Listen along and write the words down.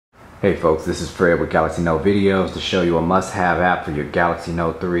Hey folks, this is Fred with Galaxy Note Videos to show you a must-have app for your Galaxy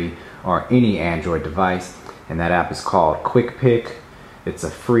Note 3 or any Android device, and that app is called QuickPic. It's a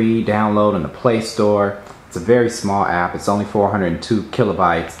free download in the Play Store. It's a very small app. It's only 402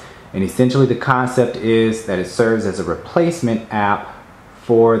 kilobytes, and essentially the concept is that it serves as a replacement app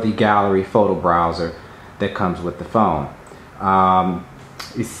for the gallery photo browser that comes with the phone.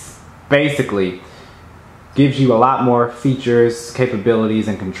 It's basically gives you a lot more features, capabilities,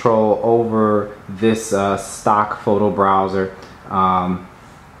 and control over this stock photo browser. Right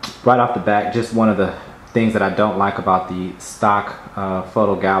off the bat, just one of the things that I don't like about the stock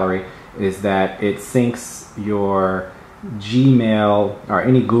photo gallery is that it syncs your Gmail or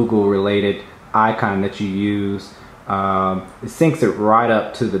any Google related icon that you use. It syncs it right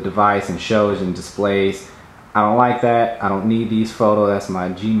up to the device and shows and displays. I don't like that. I don't need these photos. That's my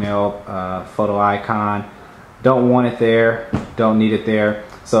Gmail photo icon. Don't want it there, don't need it there.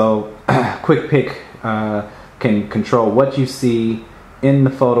 So QuickPic can control what you see in the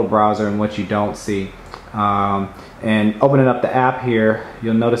photo browser and what you don't see. And opening up the app here,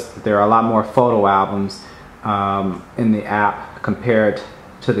 you'll notice that there are a lot more photo albums in the app compared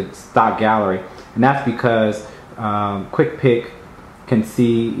to the stock gallery. And that's because QuickPic can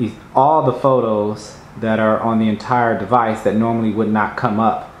see all the photos that are on the entire device that normally would not come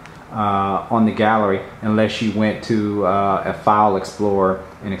up on the gallery unless you went to a file explorer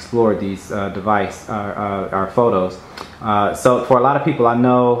and explored these our photos. So for a lot of people, I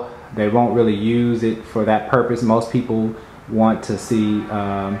know they won't really use it for that purpose. Most people want to see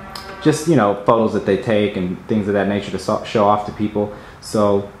just photos that they take and things of that nature to show off to people.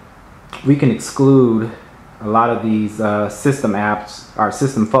 So we can exclude a lot of these system apps or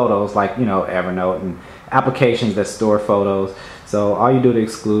system photos, like Evernote and applications that store photos. So all you do to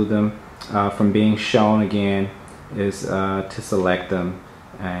exclude them from being shown again is to select them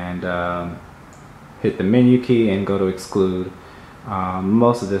and hit the menu key and go to exclude.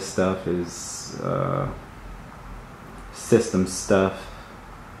 Most of this stuff is system stuff.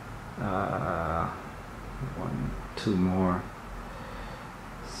 Two more.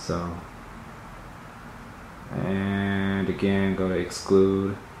 So, and again, go to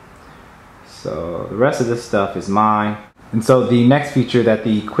exclude. So the rest of this stuff is mine. And so the next feature that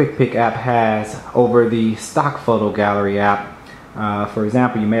the QuickPic app has over the stock photo gallery app, for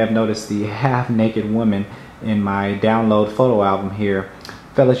example, you may have noticed the half-naked woman in my download photo album here.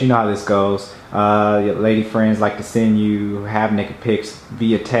 Fellas, you know how this goes. Your lady friends like to send you half-naked pics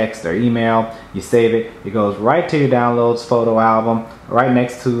via text or email. You save it. It goes right to your downloads photo album, right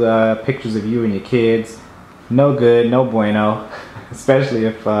next to pictures of you and your kids. No good, no bueno, especially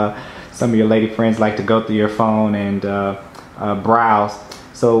if some of your lady friends like to go through your phone and browse.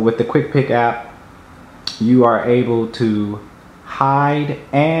 So with the QuickPic app, you are able to hide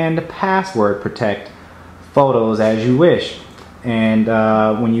and password protect photos as you wish. And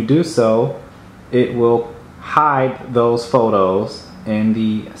when you do so, it will hide those photos in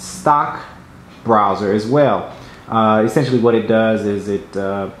the stock browser as well. Essentially what it does is it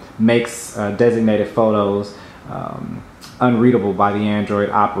makes designated photos unreadable by the Android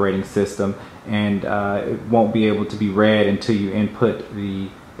operating system, and it won't be able to be read until you input the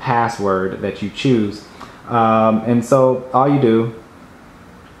password that you choose. And so all you do,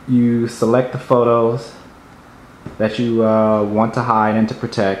 you select the photos that you want to hide and to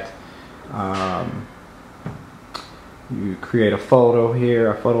protect. You create a photo here,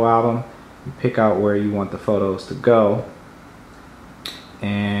 a photo album. You pick out where you want the photos to go,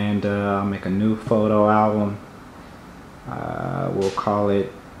 and I'll make a new photo album. We'll call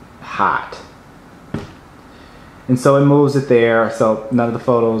it hot. And so it moves it there. So none of the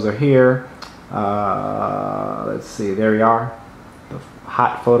photos are here. Let's see, there we are, the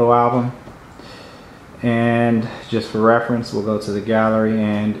hot photo album. And just for reference, we'll go to the gallery,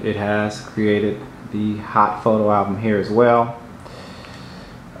 and it has created the hot photo album here as well.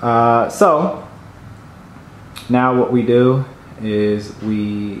 So now what we do is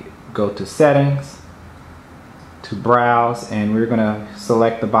we go to settings, to browse, and we're going to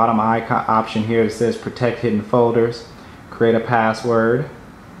select the bottom icon option here that says protect hidden folders. Create a password,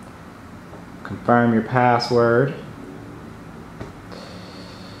 confirm your password,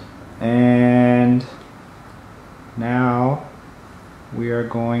 and now we are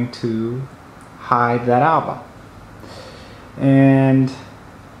going to hide that album, and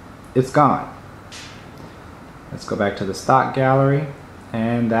it's gone. Let's go back to the stock gallery,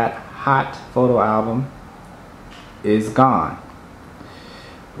 and that hot photo album is gone.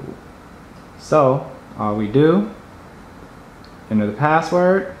 So all we do, enter the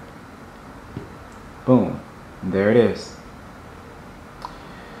password, boom, and there it is.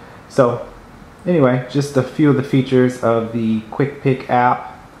 So anyway, just a few of the features of the QuickPic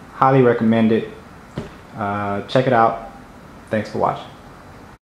app. Highly recommend it. Check it out. Thanks for watching.